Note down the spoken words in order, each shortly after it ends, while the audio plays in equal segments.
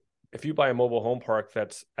if you buy a mobile home park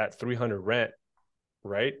that's at 300 rent,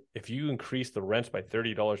 right? If you increase the rents by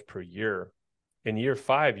 $30 per year, in year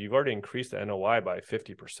 5, you've already increased the NOI by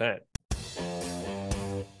 50%.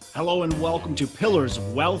 Hello and welcome to Pillars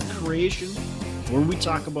of Wealth Creation, where we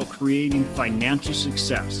talk about creating financial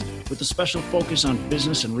success with a special focus on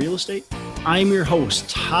business and real estate. I'm your host,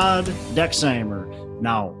 Todd Dexheimer.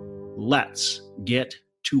 Now, let's get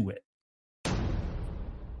to it.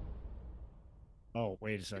 Oh,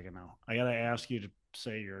 wait a second now. I got to ask you to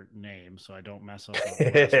say your name so I don't mess up.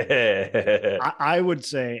 I would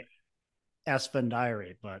say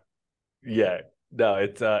Esfandiary, but yeah, no,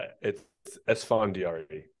 it's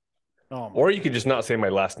Esfandiary. oh, or you could just not say my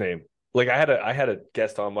last name. Like I had a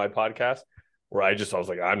guest on my podcast where I was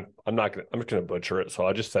like, I'm just gonna butcher it, so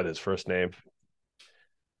I just said his first name.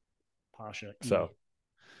 Pasha. So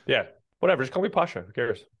yeah, whatever. Just call me Pasha. Who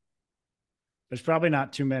cares? There's probably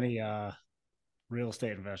not too many real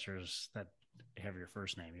estate investors that have your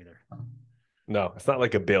first name either. No, it's not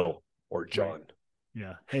like a Bill or John. Right.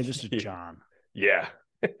 Yeah. Hey, this is John. Yeah.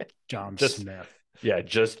 John just, Smith. Yeah,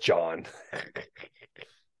 just John.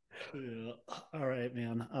 Yeah. All right,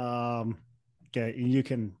 man. Okay, you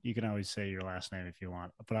can always say your last name if you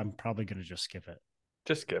want, but I'm probably gonna just skip it.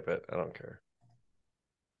 Just skip it. I don't care.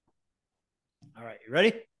 All right, you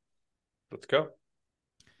ready? Let's go.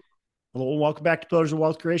 Hello, welcome back to Pillars of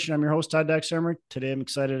Wealth Creation. I'm your host, Todd Dexheimer. Today, I'm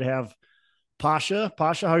excited to have Pasha.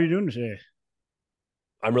 Pasha, how are you doing today?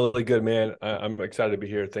 I'm really good, man. I'm excited to be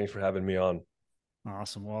here. Thanks for having me on.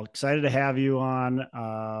 Awesome. Well, excited to have you on.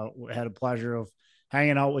 Had a pleasure of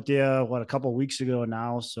hanging out with you, a couple of weeks ago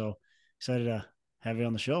now. So excited to have you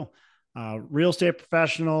on the show. Real estate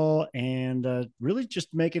professional and really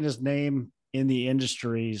just making his name in the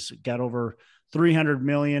industries. Got over 300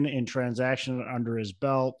 million in transaction under his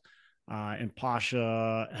belt. And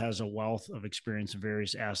Pasha has a wealth of experience in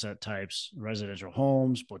various asset types: residential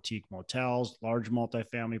homes, boutique motels, large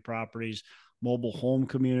multifamily properties, mobile home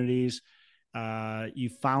communities. You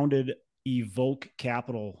founded Evoke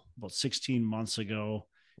Capital about 16 months ago,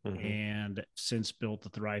 and since built a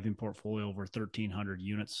thriving portfolio over 1,300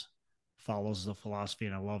 units. Follows the philosophy,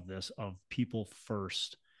 and I love this, of people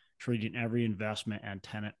first, treating every investment and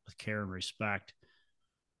tenant with care and respect,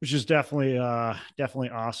 which is definitely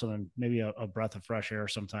awesome, and maybe a breath of fresh air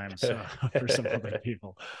sometimes for some other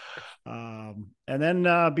people. And then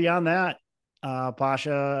beyond that,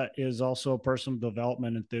 Pasha is also a personal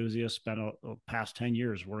development enthusiast, spent the past 10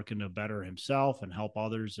 years working to better himself and help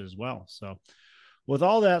others as well. So with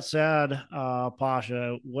all that said,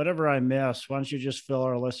 Pasha, whatever I miss, why don't you just fill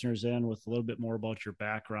our listeners in with a little bit more about your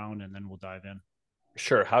background, and then we'll dive in.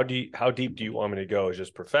 Sure. How deep do you want me to go? Is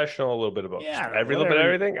just professional, a little bit about little bit of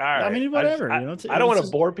everything? All right. I mean, whatever. I don't want to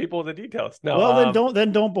bore people with the details. No. Well,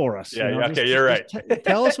 then don't bore us. Yeah. Okay. You're right.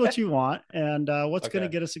 Tell us what you want, and what's going to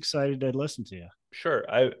get us excited to listen to you. Sure.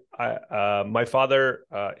 My father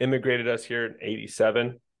immigrated us here in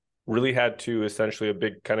 '87. Really had to essentially, a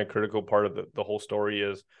big kind of critical part of the whole story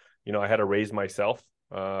is, I had to raise myself.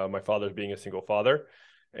 My father being a single father,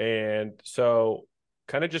 and so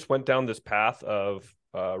kind of just went down this path of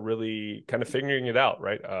really kind of figuring it out,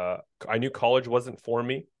 right? I knew college wasn't for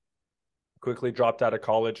me. Quickly dropped out of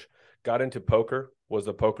college, got into poker, was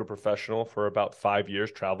a poker professional for about 5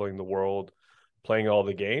 years, traveling the world, playing all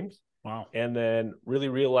the games. Wow. And then really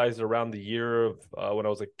realized around the year of when I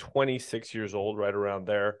was like 26 years old, right around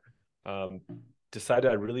there,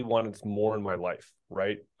 decided I really wanted more in my life,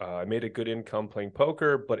 right? I made a good income playing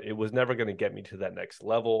poker, but it was never going to get me to that next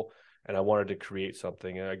level. And I wanted to create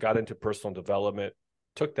something. And I got into personal development,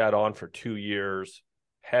 took that on for 2 years,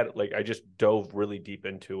 I just dove really deep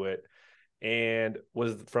into it, and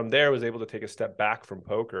was able to take a step back from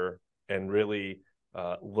poker and really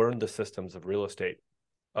learn the systems of real estate.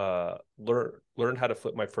 Learned how to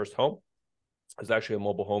flip my first home. It was actually a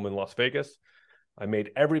mobile home in Las Vegas. I made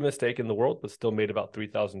every mistake in the world, but still made about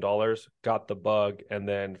 $3,000, got the bug. And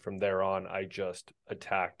then from there on, I just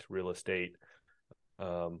attacked real estate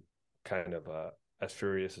kind of as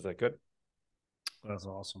furious as I could. That's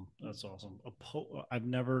awesome. I've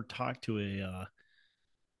never talked to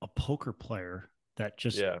a poker player that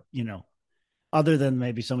just, other than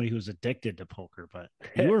maybe somebody who's addicted to poker, but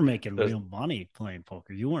you were making real money playing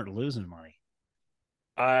poker. You weren't losing money.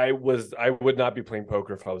 I would not be playing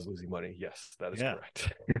poker if I was losing money. Yes, that is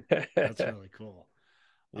correct. That's really cool.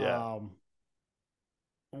 Yeah.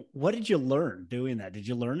 What did you learn doing that? Did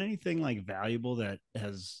you learn anything like valuable that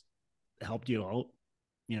has helped you out,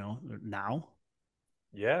 now?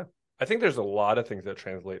 Yeah. I think there's a lot of things that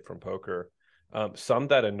translate from poker. Some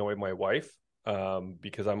that annoy my wife,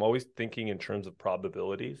 because I'm always thinking in terms of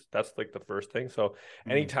probabilities. That's like the first thing. So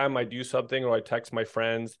Mm. anytime I do something or I text my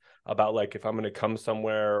friends about like if I'm going to come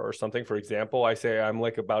somewhere or something, for example, I say I'm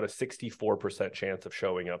like about a 64% chance of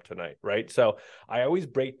showing up tonight, right? So I always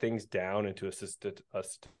break things down into a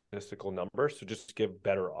statistical number, so just give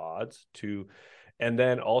better odds to, and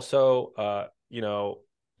then also,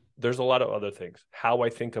 there's a lot of other things. How I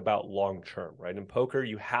think about long term, right? In poker,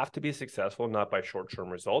 you have to be successful not by short term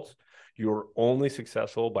results. You're only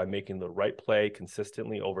successful by making the right play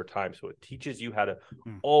consistently over time. So it teaches you how to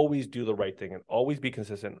always do the right thing and always be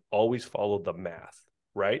consistent, always follow the math,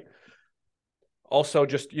 right? Also,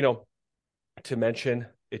 just, to mention,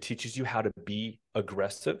 it teaches you how to be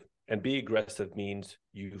aggressive. And be aggressive means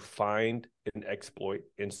you find an exploit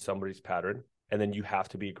in somebody's pattern, and then you have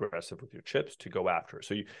to be aggressive with your chips to go after it.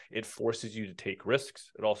 So it forces you to take risks.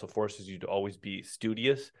 It also forces you to always be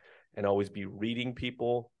studious and always be reading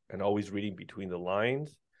people and always reading between the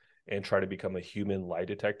lines and try to become a human lie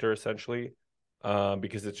detector, essentially,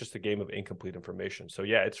 because it's just a game of incomplete information. So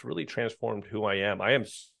yeah, it's really transformed who I am. I am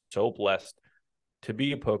so blessed to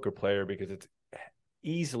be a poker player because it's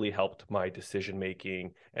easily helped my decision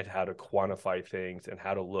making and how to quantify things and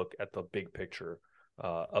how to look at the big picture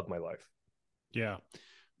of my life. Yeah.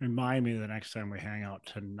 Remind me the next time we hang out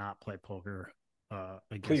to not play poker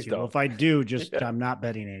against Please you. don't. Well, if I do, just Yeah. I'm not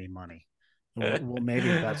betting any money. We'll maybe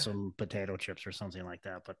bet some potato chips or something like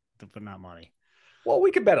that, but not money. Well,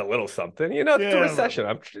 we could bet a little something. It's a Yeah. recession.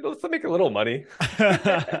 Let's make a little money.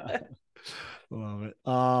 Love it.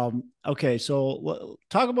 Okay, so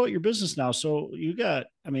talk about your business now. So you got,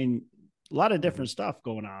 a lot of different stuff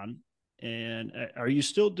going on, and are you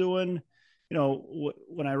still doing?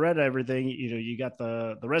 When I read everything, you got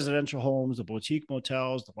the residential homes, the boutique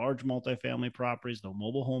motels, the large multifamily properties, the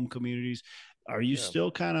mobile home communities. Are you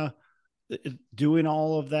still kind of doing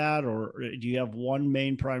all of that, or do you have one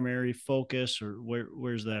main primary focus, or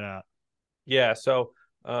where's that at? Yeah. So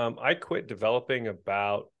I quit developing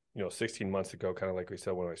about 16 months ago, kind of like we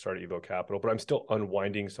said when I started Evo Capital, but I'm still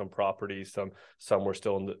unwinding some properties. Some were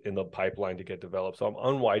still in the pipeline to get developed. So I'm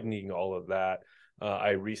unwinding all of that.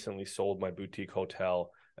 I recently sold my boutique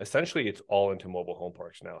hotel. Essentially, it's all into mobile home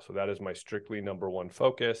parks now. So that is my strictly number one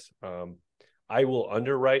focus. I will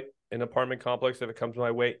underwrite an apartment complex if it comes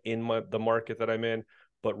my way in the market that I'm in,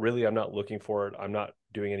 but really I'm not looking for it. I'm not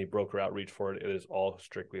doing any broker outreach for it. It is all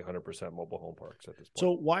strictly 100% mobile home parks at this point.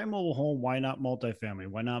 So why mobile home? Why not multifamily?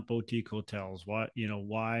 Why not boutique hotels? Why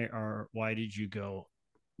did you go?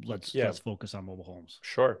 Let's focus on mobile homes.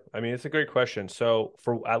 Sure. It's a great question. So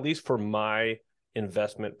at least for my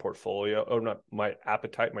investment portfolio, or not my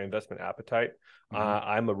appetite, my investment appetite,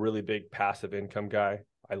 I'm a really big passive income guy.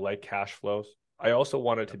 I like cash flows. I also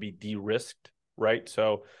wanted to be de-risked, right?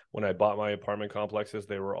 So when I bought my apartment complexes,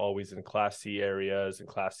 they were always in Class C areas and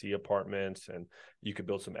Class C apartments, and you could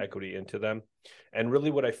build some equity into them. And really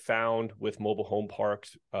what I found with mobile home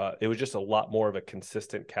parks, it was just a lot more of a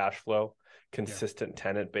consistent cash flow, consistent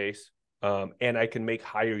tenant base, and I can make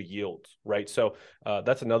higher yields, right? So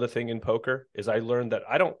that's another thing in poker is I learned that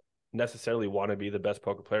I don't necessarily want to be the best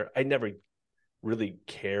poker player. I never really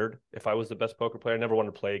cared if I was the best poker player. I never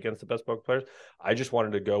wanted to play against the best poker players. I just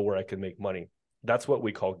wanted to go where I could make money. That's what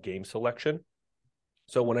we call game selection.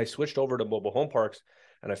 So when I switched over to mobile home parks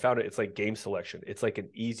and I found it's like game selection, it's like an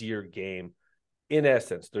easier game. In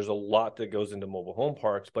essence, there's a lot that goes into mobile home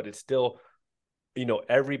parks, but it's still,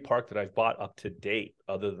 every park that I've bought up to date,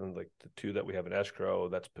 other than like the two that we have in escrow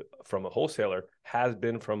that's from a wholesaler, has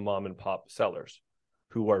been from mom and pop sellers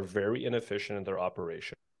who are very inefficient in their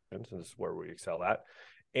operation. And this is where we excel at.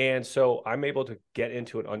 And so I'm able to get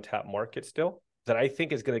into an untapped market still that I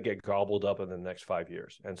think is going to get gobbled up in the next 5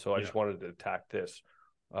 years. And so I just wanted to attack this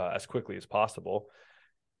as quickly as possible.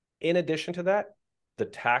 In addition to that, the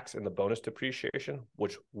tax and the bonus depreciation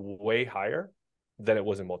was way higher than it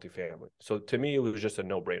was in multifamily. So to me, it was just a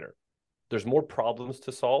no-brainer. There's more problems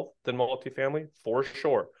to solve than multifamily, for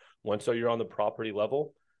sure. Once you're on the property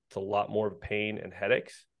level, it's a lot more pain and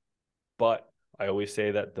headaches. But I always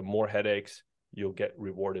say that the more headaches, you'll get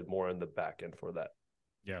rewarded more in the back end for that.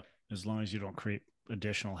 Yeah, as long as you don't create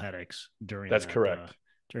additional headaches during correct.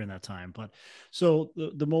 During that time. But so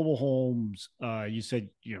the mobile homes, you said,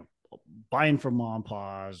 buying from mom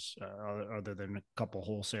paws, other than a couple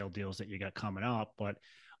wholesale deals that you got coming up, but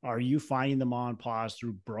are you finding the mom paws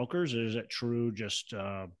through brokers, or is it true just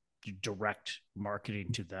direct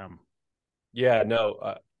marketing to them? Yeah,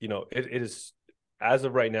 no, it is, as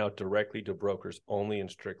of right now, directly to brokers only and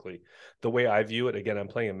strictly. The way I view it, again, I'm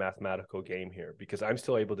playing a mathematical game here because I'm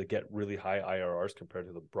still able to get really high IRRs compared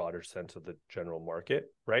to the broader sense of the general market,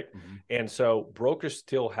 right? And so brokers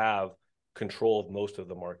still have control of most of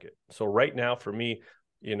the market. So right now for me,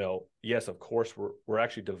 yes, of course, we're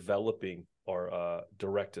actually developing our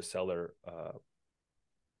direct to seller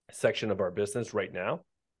section of our business right now,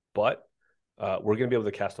 but we're going to be able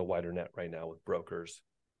to cast a wider net right now with brokers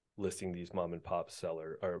listing these mom and pop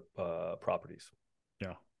seller or properties.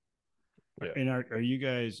 Yeah. Yeah. And are you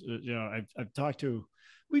guys, I've talked to,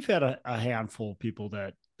 we've had a handful of people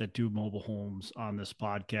that do mobile homes on this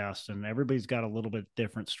podcast, and everybody's got a little bit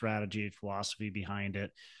different strategy, philosophy behind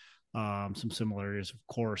it. Some similarities, of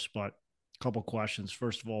course, but a couple questions.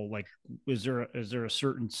 First of all, like, is there a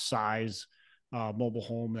certain size mobile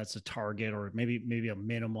home that's a target, or maybe a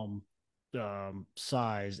minimum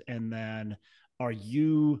size? And then, are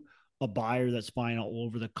you a buyer that's buying all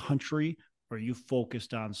over the country, or are you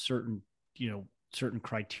focused on certain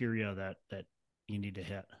criteria that you need to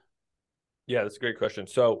hit? Yeah, that's a great question.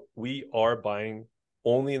 So we are buying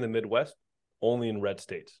only in the Midwest, only in red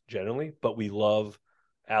states generally, but we love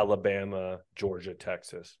Alabama, Georgia,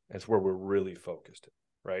 Texas. That's where we're really focused,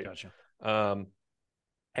 right? Gotcha.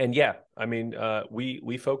 And yeah, I mean,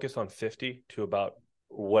 we focus on 50 to about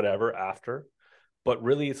whatever after, but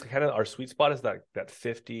really it's kind of our sweet spot is that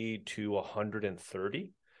 50 to 130,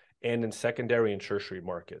 and in secondary and tertiary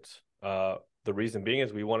markets. The reason being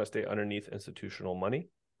is we want to stay underneath institutional money,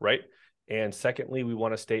 right? And secondly, we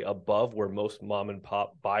want to stay above where most mom and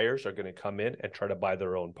pop buyers are going to come in and try to buy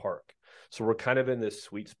their own park. So we're kind of in this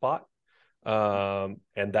sweet spot. And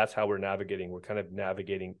that's how we're navigating. We're kind of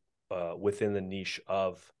navigating within the niche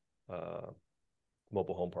of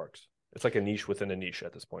mobile home parks. It's like a niche within a niche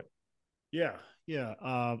at this point. Yeah. Yeah.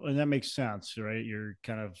 And that makes sense, right? You're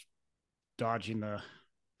kind of dodging the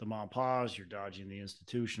mom and pops, you're dodging the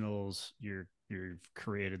institutionals, you've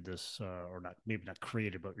created this, or not, maybe not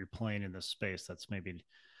created, but you're playing in this space that's maybe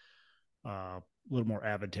a little more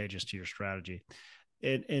advantageous to your strategy.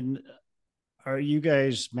 And are you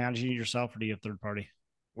guys managing it yourself, or do you have third party?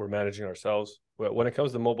 We're managing ourselves. When it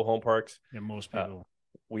comes to mobile home parks, Yeah, most people.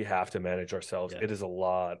 We have to manage ourselves. Yeah. It is a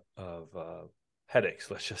lot of headaches,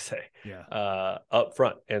 let's just say, Yeah. Up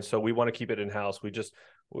front. And so we want to keep it in-house.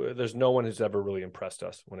 There's no one who's ever really impressed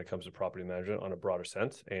us when it comes to property management on a broader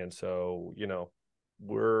sense. And so,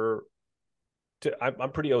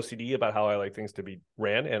 I'm pretty OCD about how I like things to be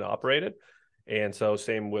ran and operated. And so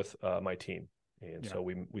same with my team. And so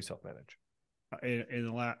we self-manage. And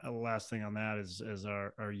the last thing on that is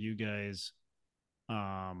are you guys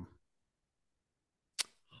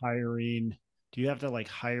hiring? Do you have to like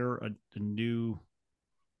hire a new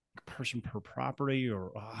person per property,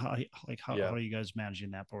 or how are you guys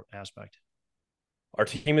managing that aspect? Our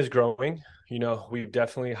team is growing. We've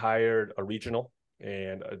definitely hired a regional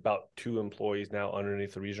and about 2 employees now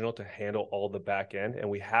underneath the regional to handle all the back end. And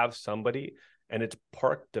we have somebody, and it's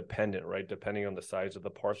park dependent, right? Depending on the size of the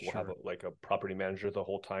park, Sure. We'll have a property manager the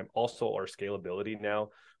whole time. Also, our scalability now,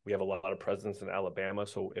 we have a lot of presence in Alabama.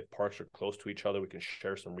 So if parks are close to each other, we can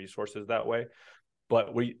share some resources that way.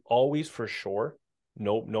 But we always, for sure,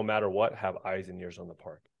 no matter what, have eyes and ears on the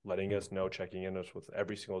park, letting us know, checking in with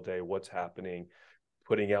every single day, what's happening,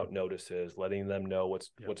 putting out notices, letting them know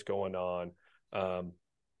what's going on.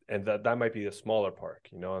 And that might be a smaller park,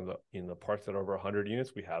 in the parks that are over 100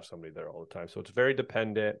 units, we have somebody there all the time. So it's very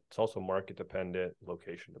dependent. It's also market dependent,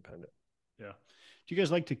 location dependent. Yeah. Do you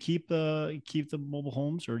guys like to keep the mobile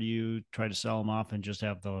homes, or do you try to sell them off and just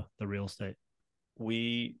have the real estate?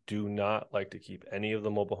 We do not like to keep any of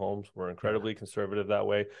the mobile homes. We're incredibly conservative that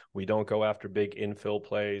way. We don't go after big infill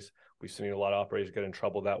plays. We've seen a lot of operators get in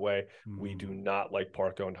trouble that way. We do not like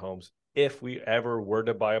park-owned homes. If we ever were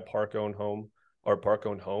to buy a park-owned home or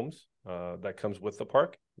park-owned homes that comes with the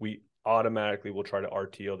park, we automatically will try to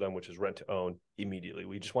RTO them, which is rent to own, immediately.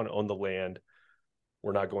 We just want to own the land.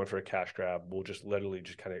 We're not going for a cash grab. We'll just literally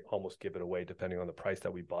just kind of almost give it away depending on the price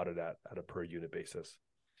that we bought it at a per unit basis.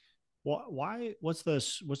 Well, why? What's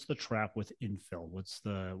the trap with infill? What's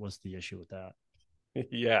the issue with that?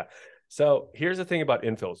 Yeah. So here's the thing about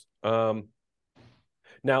infills.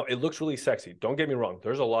 Now it looks really sexy. Don't get me wrong.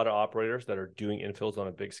 There's a lot of operators that are doing infills on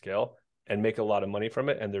a big scale and make a lot of money from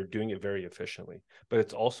it, and they're doing it very efficiently. But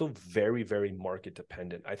it's also very, very market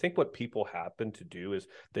dependent. I think what people happen to do is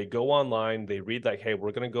they go online, they read like, hey,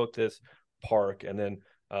 we're going to go to this park. And then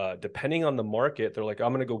depending on the market, they're like,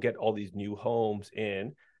 I'm going to go get all these new homes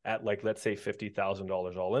in at like, let's say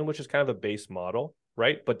 $50,000 all in, which is kind of a base model,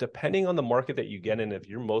 right? But depending on the market that you get in, if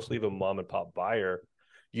you're mostly a mom and pop buyer,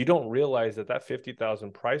 you don't realize that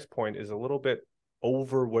 50,000 price point is a little bit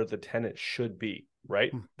over where the tenant should be,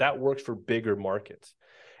 right? That works for bigger markets.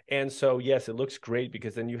 And so, yes, it looks great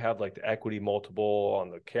because then you have like the equity multiple on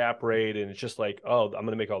the cap rate. And it's just like, oh, I'm going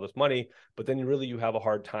to make all this money. But then you have a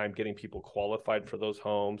hard time getting people qualified for those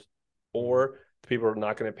homes, or people are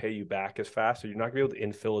not going to pay you back as fast. So you're not going to be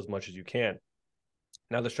able to infill as much as you can.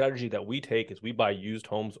 Now, the strategy that we take is we buy used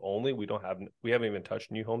homes only. We haven't even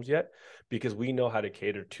touched new homes yet because we know how to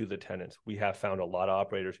cater to the tenants. We have found a lot of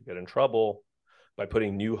operators who get in trouble by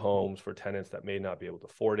putting new homes for tenants that may not be able to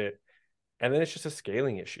afford it. And then it's just a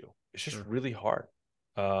scaling issue. It's just really hard.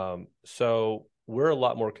 So we're a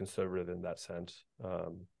lot more conservative in that sense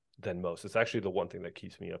than most. It's actually the one thing that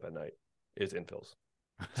keeps me up at night is infills.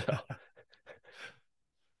 So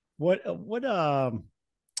what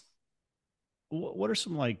are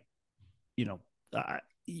some, like, you know,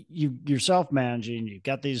 you're self-managing, you've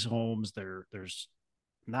got these homes, there's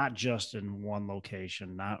not just in one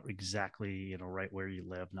location, not exactly, right where you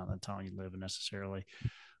live, not in the town you live in necessarily.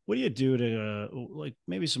 What do you do to like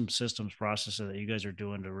maybe some systems processes that you guys are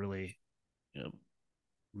doing to really,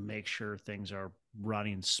 make sure things are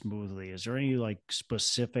running smoothly? Is there any like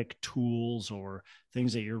specific tools or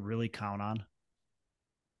things that you're really count on?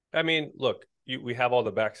 I mean, look, we have all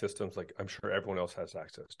the back systems like I'm sure everyone else has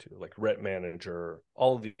access to, like Rent Manager,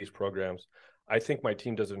 all of these programs. I think my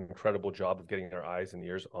team does an incredible job of getting our eyes and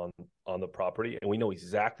ears on the property, and we know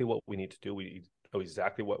exactly what we need to do. We know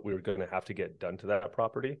exactly what we're going to have to get done to that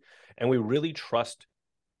property, and we really trust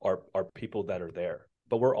our people that are there.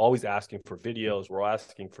 But we're always asking for videos, we're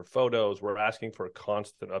asking for photos, we're asking for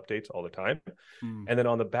constant updates all the time. And then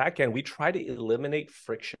on the back end, we try to eliminate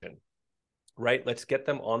friction, right? Let's get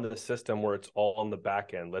them on the system where it's all on the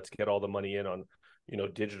back end. Let's get all the money in on,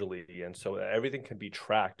 digitally. And so everything can be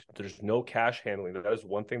tracked. There's no cash handling. That is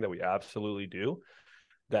one thing that we absolutely do,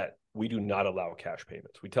 that we do not allow cash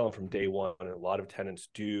payments. We tell them from day one, and a lot of tenants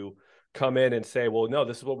do come in and say, well, no,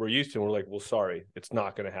 this is what we're used to. And we're like, well, sorry, it's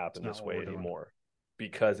not going to happen this way anymore,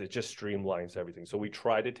 because it just streamlines everything. So we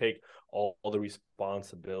try to take all the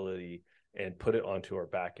responsibility and put it onto our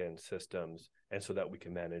back end systems, and so that we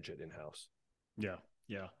can manage it in-house. Yeah.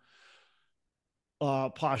 Yeah.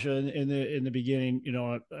 Pasha, in the beginning,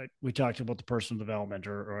 we talked about the personal development,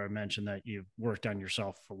 or I mentioned that you've worked on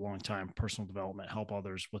yourself for a long time, personal development, help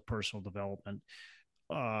others with personal development.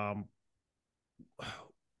 Um,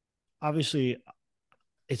 Obviously,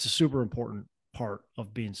 it's a super important part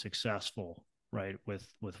of being successful, right? With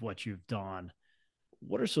what you've done.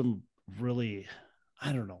 What are some really,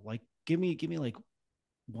 I don't know, like give me like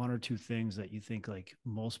one or two things that you think like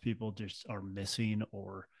most people just are missing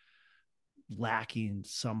or lacking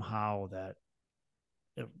somehow, that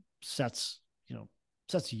it sets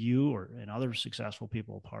sets you or and other successful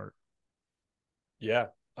people apart? Yeah,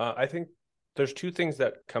 I think there's two things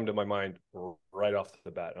that come to my mind right off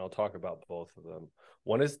the bat, and I'll talk about both of them.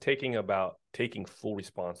 One is taking full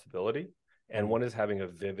responsibility, and one is having a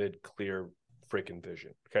vivid, clear freaking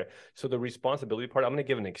vision. Okay, so the responsibility part, I'm going to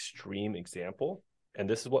give an extreme example, and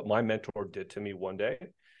this is what my mentor did to me one day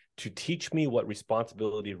to teach me what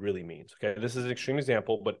responsibility really means. Okay, this is an extreme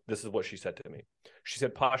example, but this is what she said to me. She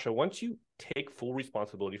said, Pasha, once you take full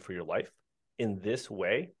responsibility for your life in this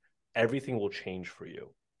way, everything will change for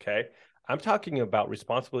you. Okay, I'm talking about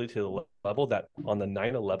responsibility to the level that on the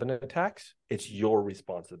 9/11 attacks, it's your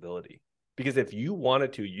responsibility. Because if you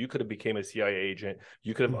wanted to, you could have became a CIA agent.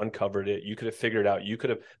 You could have uncovered it. You could have figured it out. You could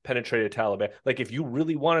have penetrated Taliban. Like if you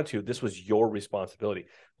really wanted to, this was your responsibility.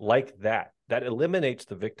 Like that eliminates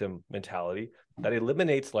the victim mentality. That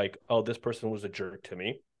eliminates like, oh, this person was a jerk to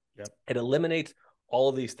me. Yep. It eliminates all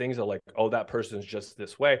of these things are like, oh, that person's just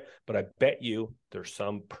this way. But I bet you there's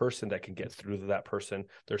some person that can get through to that person.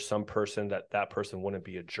 There's some person that person wouldn't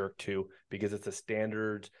be a jerk to, because it's the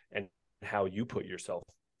standards and how you put yourself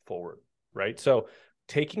forward, right? So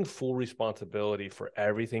taking full responsibility for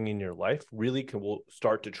everything in your life really will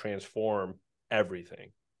start to transform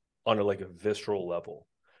everything on a visceral level.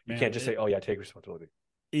 You can't just say, oh yeah, take responsibility.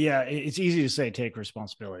 Yeah, it's easy to say take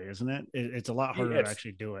responsibility, isn't it? It's a lot harder to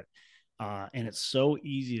actually do it. And it's so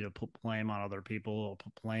easy to put blame on other people,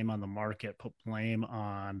 put blame on the market, put blame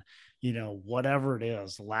on, whatever it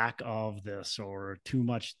is, lack of this or too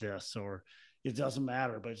much this, or it doesn't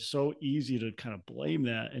matter. But it's so easy to kind of blame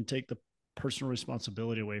that and take the personal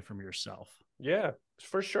responsibility away from yourself. Yeah,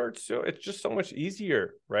 for sure. It's just so much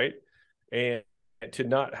easier, right? And to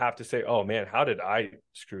not have to say, oh man, how did I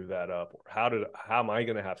screw that up? Or how am I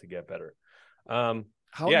going to have to get better? And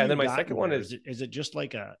then my second one is it just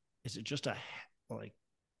like like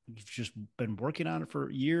you've just been working on it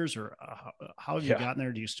for years, or how have you gotten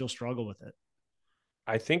there? Do you still struggle with it?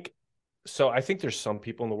 I think there's some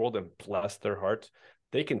people in the world, and bless their hearts,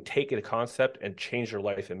 they can take a concept and change their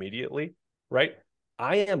life immediately, right?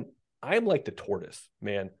 I am like the tortoise,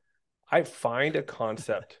 man. I find a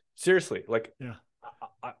concept seriously, like Yeah.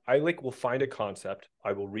 I like will find a concept,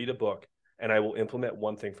 I will read a book, and I will implement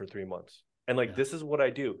one thing for 3 months. And like, this is what I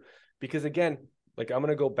do. Because again, like, I'm going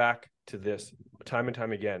to go back to this time and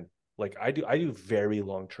time again. Like I do very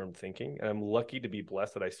long-term thinking, and I'm lucky to be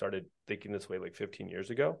blessed that I started thinking this way like 15 years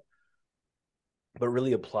ago, but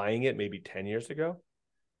really applying it maybe 10 years ago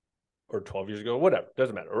or 12 years ago, whatever,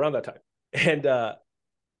 doesn't matter, around that time.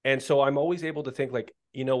 And so I'm always able to think like,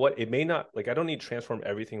 you know what, it may not, like, I don't need to transform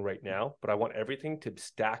everything right now, but I want everything to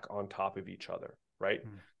stack on top of each other, right?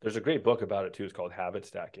 There's a great book about it too. It's called Habit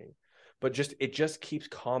Stacking. But it just keeps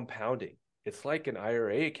compounding. It's like an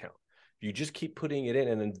IRA account. You just keep putting it in,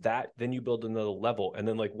 and then you build another level. And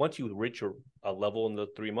then like once you reach a level in the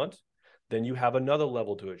 3 months, then you have another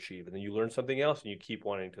level to achieve. And then you learn something else and you keep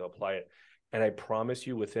wanting to apply it. And I promise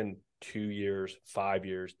you, within 2 years, 5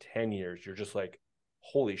 years, 10 years, you're just like,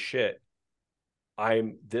 holy shit,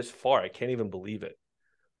 I'm this far. I can't even believe it.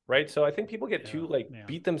 Right. So I think people get too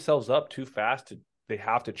beat themselves up too fast. They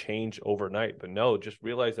have to change overnight, but no, just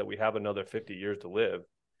realize that we have another 50 years to live.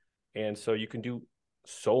 And so you can do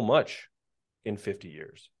so much in 50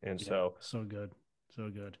 years. And so good. So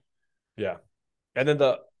good. Yeah. And then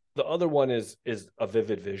the other one is a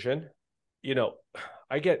vivid vision. You know,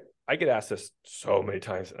 I get asked this so many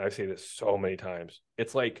times, and I say this so many times.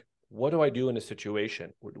 It's like, what do I do in a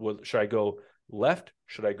situation? Should I go left?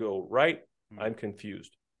 Should I go right? I'm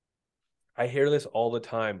confused. I hear this all the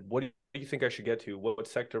time. What do you think I should get to? What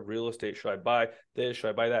sector of real estate should I buy? This, should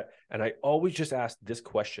I buy that? And I always just ask this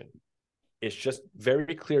question. It's just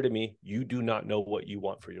very clear to me. You do not know what you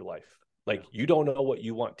want for your life. Like, you don't know what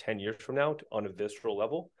you want 10 years from now on a visceral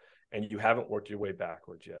level, and you haven't worked your way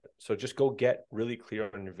backwards yet. So just go get really clear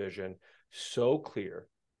on your vision, so clear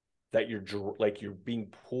that you're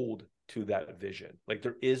being pulled to that vision. Like,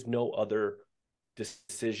 there is no other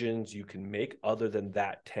decisions you can make other than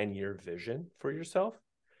that 10-year vision for yourself.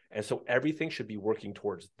 And so everything should be working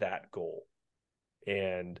towards that goal.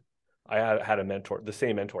 And I had a mentor, the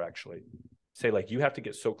same mentor actually, say like, you have to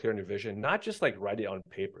get so clear on your vision, not just like write it on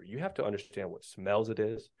paper. You have to understand what smells it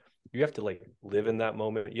is. You have to like live in that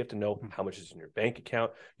moment. You have to know how much is in your bank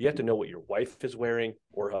account. You have to know what your wife is wearing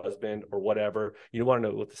or husband or whatever. You want to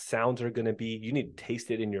know what the sounds are going to be. You need to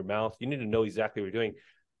taste it in your mouth. You need to know exactly what you're doing.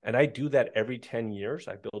 And I do that every 10 years.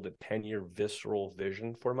 I build a 10-year visceral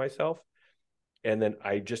vision for myself. And then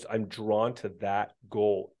I'm drawn to that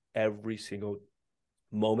goal every single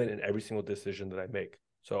moment and every single decision that I make.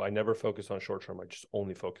 So I never focus on short term. I just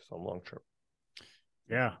only focus on long term.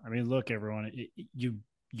 Yeah. I mean, look, everyone,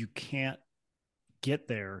 you can't get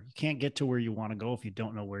there. You can't get to where you want to go if you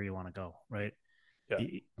don't know where you want to go. Right. Yeah.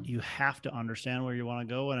 You have to understand where you want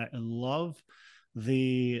to go. And I love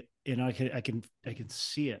I can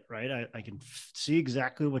see it, right? I can see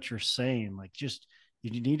exactly what you're saying. Like, just, you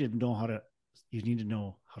need to know how to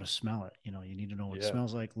smell it. You need to know what it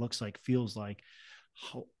smells like, looks like, feels like,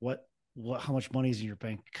 how much money is in your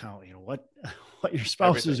bank account, what your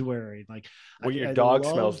spouse is wearing, like what your dog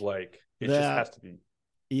smells like. It just has to be.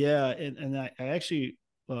 Yeah. And I actually,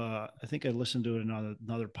 I think I listened to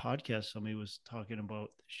another podcast.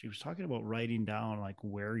 She was talking about writing down like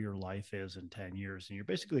where your life is in 10 years. And you're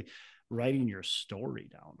basically writing your story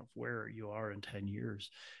down of where you are in 10 years.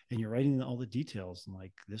 And you're writing all the details. And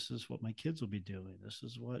like, this is what my kids will be doing. This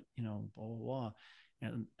is what, blah, blah, blah.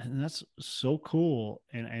 And that's so cool.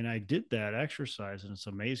 And I did that exercise, and it's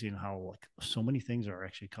amazing how like so many things are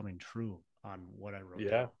actually coming true on what I wrote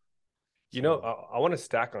down. I want to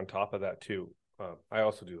stack on top of that too. I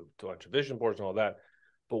also do a bunch of vision boards and all that.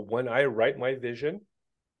 But when I write my vision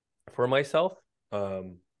for myself,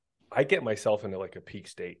 I get myself into like a peak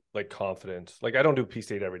state, like confidence. Like, I don't do peak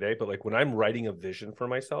state every day, but like when I'm writing a vision for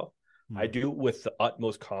myself, I do it with the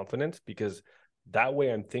utmost confidence, because that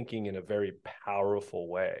way I'm thinking in a very powerful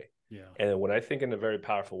way. Yeah. And when I think in a very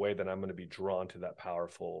powerful way, then I'm going to be drawn to that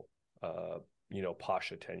powerful,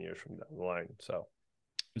 Pasha 10 years from down the line. So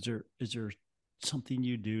is there something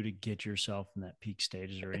you do to get yourself in that peak state?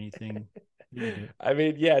 Is there anything you do? I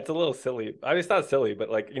mean, yeah, it's a little silly. I mean, it's not silly, but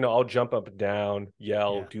like, I'll jump up and down,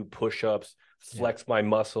 yell, do push-ups, flex my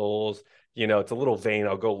muscles. It's a little vain.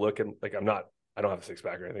 I'll go look, and like, I don't have a six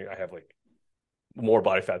pack or anything. I have like more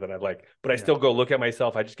body fat than I'd like, but I still go look at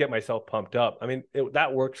myself. I just get myself pumped up. I mean,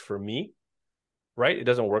 that works for me, right? It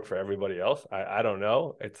doesn't work for everybody else. I don't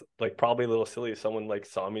know. It's like probably a little silly if someone like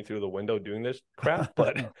saw me through the window doing this crap,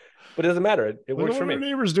 but it doesn't matter. It works for me. What are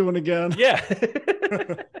neighbors doing again? Yeah.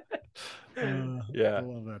 Yeah. I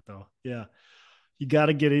love that though. Yeah. You got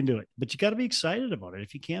to get into it, but you got to be excited about it.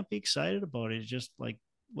 If you can't be excited about it, it's just like,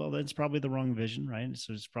 well, that's probably the wrong vision, right?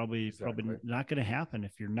 So it's probably Exactly. not going to happen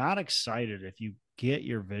if you're not excited. If you get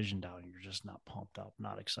your vision down, you're just not pumped up,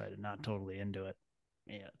 not excited, not totally into it.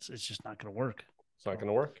 Yeah, it's just not going to work. It's not So, going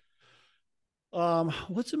to work.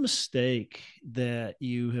 what's a mistake that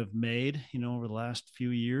you have made, over the last few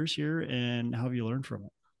years here, and how have you learned from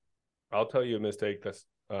it? I'll tell you a mistake that's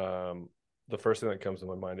the first thing that comes to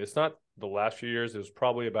my mind. It's not the last few years. It was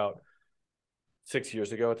probably about 6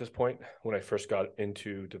 years ago at this point when I first got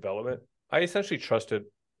into development. I essentially trusted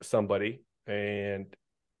somebody and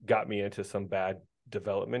got me into some bad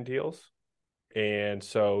development deals. And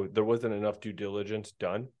so there wasn't enough due diligence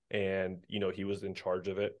done. And, he was in charge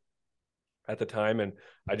of it at the time. And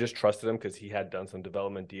I just trusted him because he had done some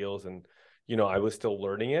development deals. And, I was still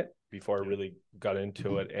learning it before I really got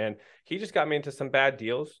into it. And he just got me into some bad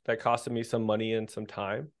deals that costed me some money and some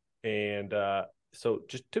time. And so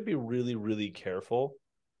just to be really, really careful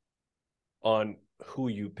on who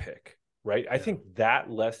you pick, right? I think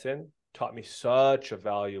that lesson taught me such a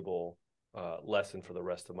valuable lesson for the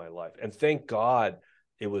rest of my life. And thank God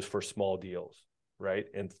it was for small deals, right?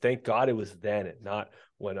 And thank God it was then and not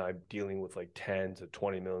when I'm dealing with like tens of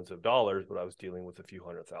 20 millions of dollars, but I was dealing with a few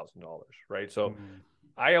 $100,000, right? So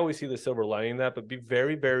I always see the silver lining in that, but be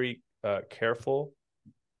very, very careful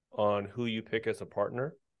on who you pick as a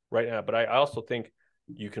partner right now. But I also think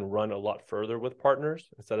you can run a lot further with partners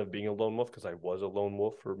instead of being a lone wolf, because I was a lone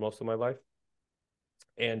wolf for most of my life.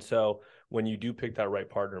 And so when you do pick that right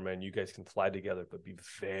partner, man, you guys can fly together, but be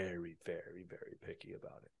very, very, very picky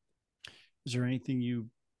about it. Is there anything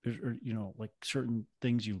like certain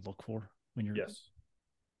things you look for when you're?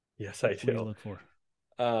 Yes, I do. What do you look for?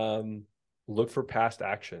 Look for past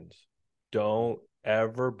actions. Don't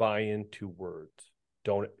ever buy into words.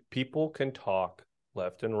 People can talk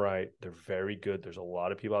left and right. They're very good. There's a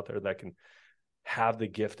lot of people out there that can have the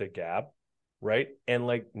gift of gab, right? And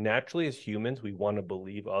like naturally as humans, we want to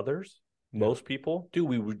believe others. Most people do.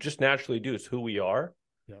 We would just naturally do. It's who we are.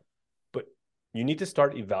 Yeah. But you need to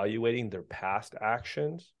start evaluating their past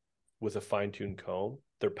actions with a fine-tuned comb,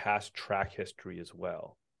 their past track history as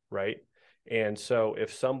well, right? And so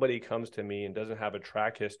if somebody comes to me and doesn't have a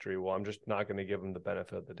track history, well, I'm just not going to give them the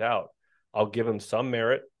benefit of the doubt. I'll give them some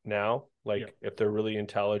merit now. Like if they're really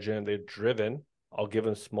intelligent, they're driven, I'll give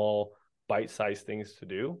them small bite-sized things to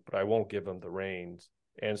do, but I won't give them the reins.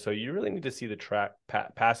 And so you really need to see the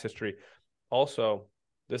past history. Also,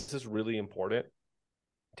 this is really important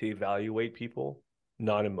to evaluate people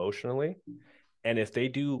non-emotionally. And if they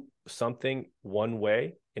do something one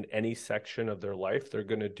way in any section of their life, they're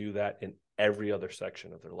going to do that in every other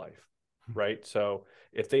section of their life, right? So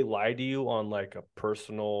if they lie to you on like a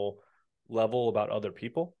personal level about other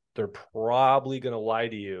people, they're probably going to lie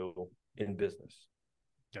to you in business,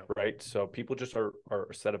 right? So people just are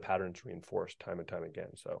a set of patterns reinforced time and time again.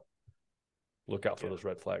 So look out for those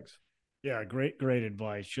red flags. Yeah, great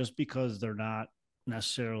advice. Just because they're not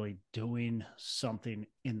necessarily doing something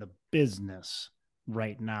in the business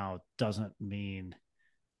right now doesn't mean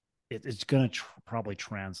it's going to probably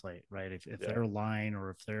translate, right? If they're lying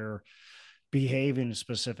or if they're behaving a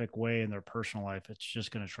specific way in their personal life, it's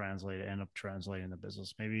just going to end up translating the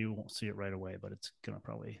business. Maybe you won't see it right away, but it's going to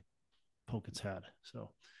probably poke its head.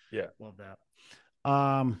 So love that.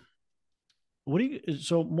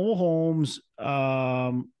 So mobile homes,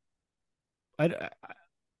 I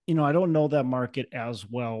don't know that market as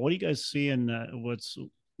well. What are you guys seeing? What's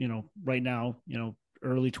right now?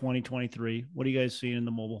 Early 2023. What are you guys seeing in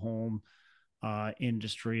the mobile home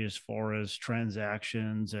industry as far as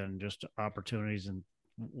transactions and just opportunities? And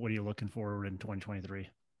what are you looking forward in 2023?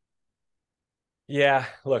 Yeah,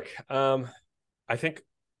 look, I think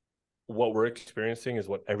what we're experiencing is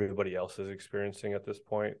what everybody else is experiencing at this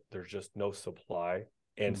point. There's just no supply,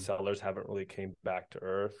 and sellers haven't really came back to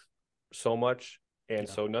earth so much. And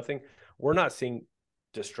so we're not seeing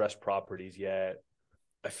distressed properties yet.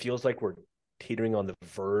 It feels like we're teetering on the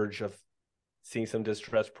verge of seeing some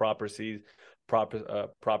distressed properties,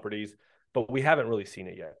 but we haven't really seen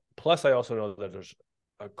it yet. Plus, I also know that there's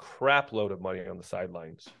a crap load of money on the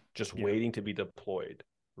sidelines just waiting to be deployed,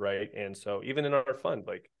 right? And so even in our fund,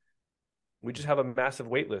 like we just have a massive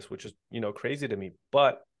wait list, which is, crazy to me,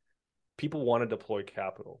 but people want to deploy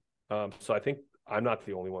capital. So I think I'm not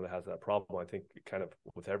the only one that has that problem. I think kind of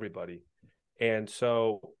with everybody. And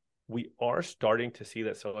so we are starting to see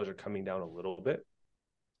that sellers are coming down a little bit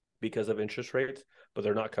because of interest rates, but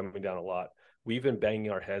they're not coming down a lot. We've been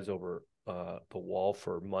banging our heads over the wall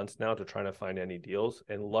for months now to try to find any deals.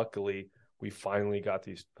 And luckily, we finally got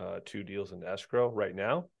these 2 deals in escrow right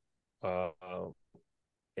now.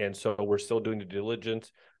 And so we're still doing the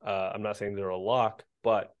diligence. I'm not saying they're a lock,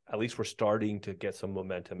 but at least we're starting to get some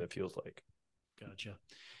momentum, it feels like. Gotcha.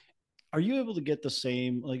 Are you able to get the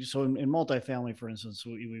same, like, so in multifamily, for instance,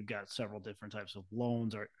 we've got several different types of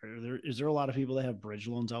loans. Is there a lot of people that have bridge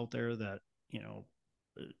loans out there that,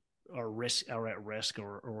 are at risk,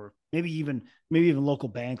 or maybe even local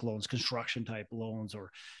bank loans, construction type loans,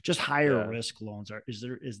 or just higher Yeah. risk loans?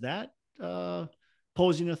 Is that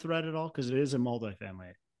posing a threat at all? Because it is a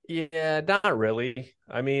multifamily. Yeah, not really.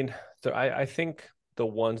 I mean, I think the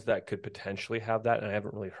ones that could potentially have that, and I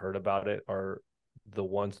haven't really heard about it, are the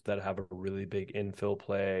ones that have a really big infill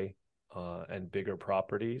play and bigger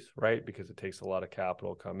properties, right? Because it takes a lot of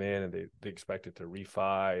capital to come in and they expect it to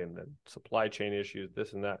refi and then supply chain issues,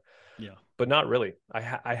 this and that. Yeah. But not really.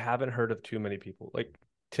 I haven't heard of too many people. Like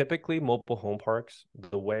typically mobile home parks,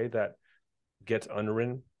 the way that gets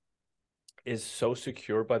underwritten is so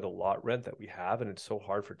secured by the lot rent that we have, and it's so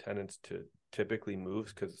hard for tenants to typically move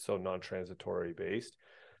because it's so non-transitory based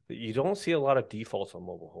that you don't see a lot of defaults on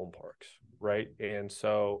mobile home parks, right? And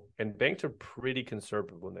banks are pretty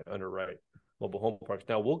conservative when they underwrite mobile home parks.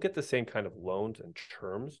 Now we'll get the same kind of loans and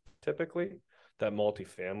terms typically that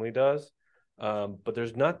multifamily does, but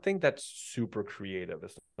there's nothing that's super creative.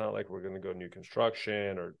 It's not like we're going to go new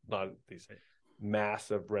construction or not these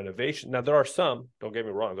massive renovation. Now there are some, don't get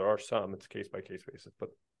me wrong, there are some, it's case by case basis, but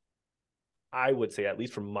I would say, at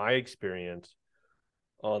least from my experience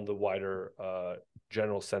on the wider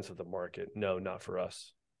general sense of the market, no, not for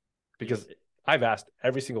us. Because I've asked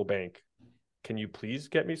every single bank, can you please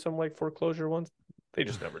get me some like foreclosure ones? They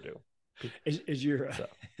just never do. Is your so.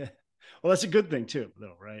 Well, that's a good thing too,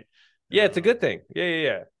 though, right? Yeah, it's a good thing.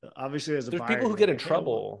 Yeah. Obviously, as a there's buyer, people who get in like,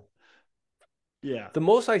 trouble. Yeah. The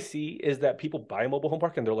most I see is that people buy a mobile home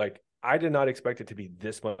park and they're like, I did not expect it to be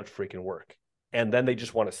this much freaking work. And then they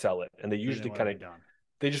just want to sell it. And they usually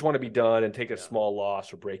they just want to be done and take a small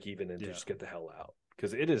loss or break even and just get the hell out.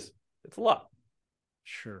 Because it's a lot.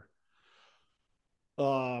 Sure.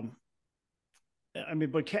 I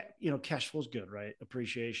mean, but cash flow is good, right?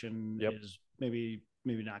 Appreciation is maybe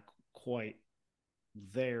not quite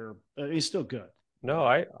there. It's still good. No,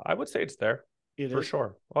 I would say it's there for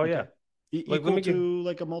sure. Oh okay. Yeah, equal to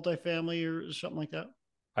like a multifamily or something like that.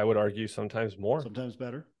 I would argue sometimes more, sometimes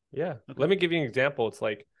better. Yeah. Okay. Let me give you an example. It's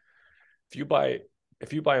like if you buy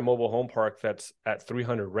a mobile home park that's at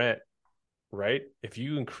 300 rent, right? If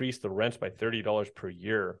you increase the rents by $30 per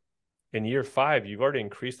year, in year 5, you've already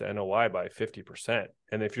increased the NOI by 50%.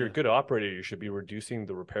 And if you're a good operator, you should be reducing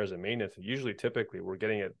the repairs and maintenance. And usually, typically, we're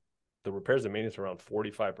getting the repairs and maintenance around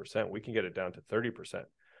 45%. We can get it down to 30%.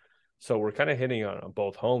 So we're kind of hitting on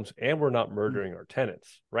both homes, and we're not murdering our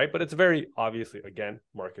tenants, right? But it's very obviously, again,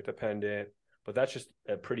 market dependent. But that's just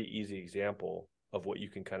a pretty easy example of what you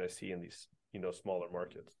can kind of see in these, smaller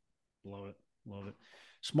markets. Love it.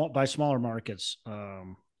 By smaller markets,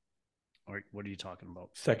 or what are you talking about?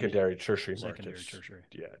 Secondary, tertiary markets. Tertiary.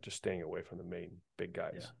 Yeah, just staying away from the main big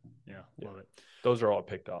guys. Yeah. Love it. Those are all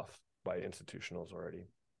picked off by institutionals already,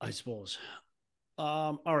 I suppose.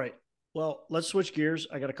 All right. Well, let's switch gears.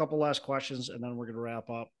 I got a couple last questions, and then we're going to wrap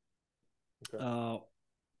up. Okay.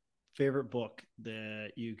 Favorite book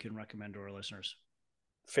that you can recommend to our listeners?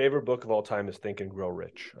 Favorite book of all time is Think and Grow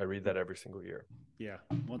Rich. I read that every single year. Yeah,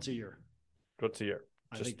 once a year. Once a year.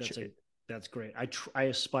 I think that's great. I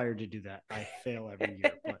aspire to do that. I fail every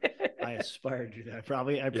year, but I aspire to do that.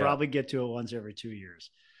 I probably get to it once every 2 years.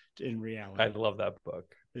 In reality, I love that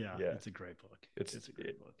book. Yeah, it's a great book. It's a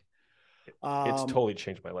great book. It's totally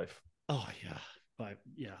changed my life. Oh yeah, but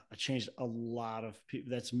yeah, it changed a lot of people.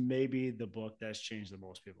 That's maybe the book that's changed the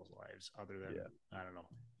most people's lives, other than I don't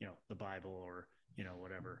know, the Bible or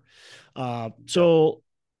whatever. So,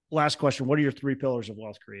 last question: what are your 3 pillars of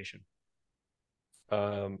wealth creation?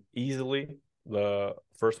 Easily, the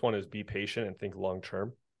first one is be patient and think long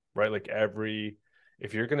term, right? Like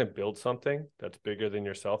if you're going to build something that's bigger than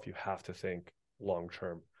yourself, you have to think long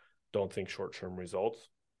term. Don't think short term results.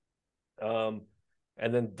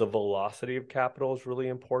 And then the velocity of capital is really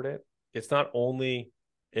important. It's not only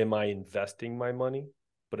am I investing my money,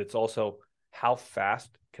 but it's also how fast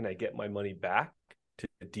can I get my money back to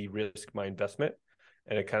de-risk my investment.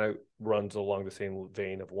 And it kind of runs along the same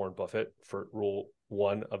vein of Warren Buffett for rule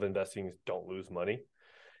 1 of investing is don't lose money.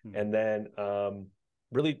 And then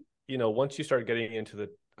really, once you start getting into the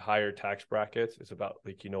higher tax brackets, it's about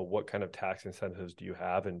like, what kind of tax incentives do you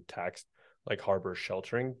have and tax like harbor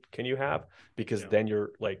sheltering can you have? Because then your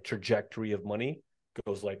like trajectory of money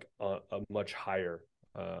goes like a much higher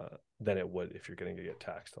than it would if you're going to get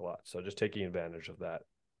taxed a lot. So just taking advantage of that.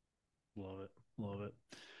 Love it.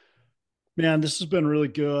 Man, this has been really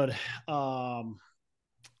good. I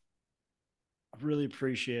really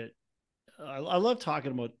appreciate I love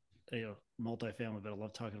talking about, multifamily, but I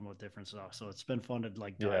love talking about different stuff. So it's been fun to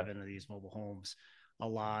like dive into these mobile homes a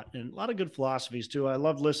lot, and a lot of good philosophies too. I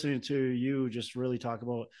love listening to you just really talk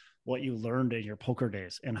about what you learned in your poker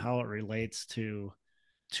days and how it relates to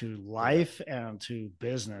life and to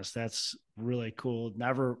business. That's really cool.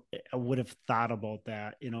 Never I would have thought about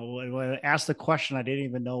that. When I asked the question, I didn't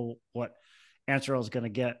even know what answer I was going to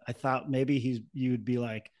get. I thought maybe you'd be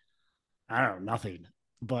like, I don't know, nothing,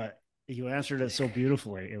 but you answered it so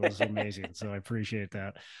beautifully. It was amazing. So I appreciate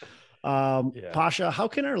that. Pasha, how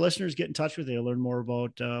can our listeners get in touch with you, learn more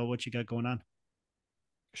about what you got going on?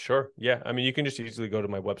 Sure. Yeah. I mean, you can just easily go to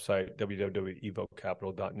my website,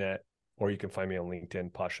 www.evocapital.net, or you can find me on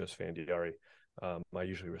LinkedIn, Pasha Esfandiary. I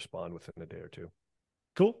usually respond within a day or two.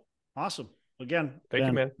 Cool. Awesome. Again, thank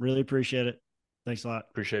you, man. Really appreciate it. Thanks a lot.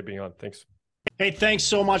 Appreciate being on. Thanks. Hey, thanks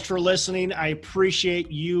so much for listening. I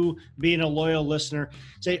appreciate you being a loyal listener.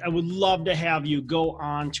 I would love to have you go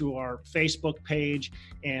on to our Facebook page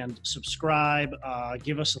and subscribe,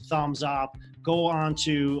 give us a thumbs up, go on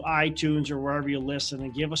to iTunes or wherever you listen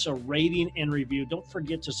and give us a rating and review. Don't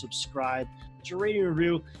forget to subscribe. Your rating and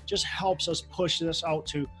review just helps us push this out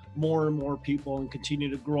to more and more people and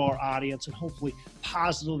continue to grow our audience and hopefully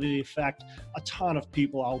positively affect a ton of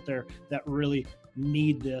people out there that really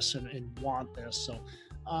need this and want this. So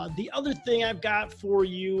the other thing I've got for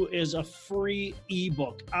you is a free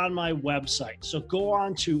ebook on my website. So go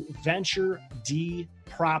on to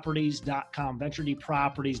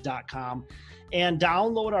venturedproperties.com, and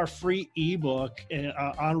download our free ebook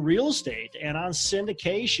on real estate and on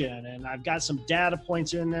syndication. And I've got some data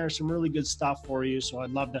points in there, some really good stuff for you. So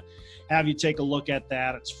I'd love to have you take a look at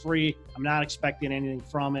that. It's free. I'm not expecting anything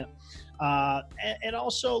from it. And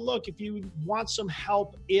also, look, if you want some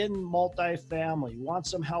help in multifamily, want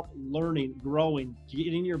some help learning, growing,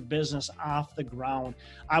 getting your business off the ground,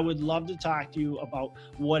 I would love to talk to you about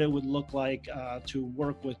what it would look like to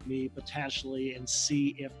work with me potentially and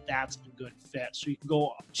see if that's a good fit. So you can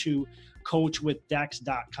go to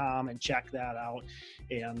coachwithdex.com and check that out,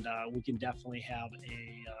 and we can definitely have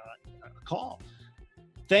a call.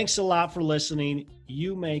 Thanks a lot for listening.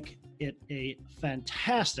 You make it a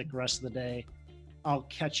fantastic rest of the day. I'll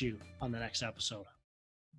catch you on the next episode.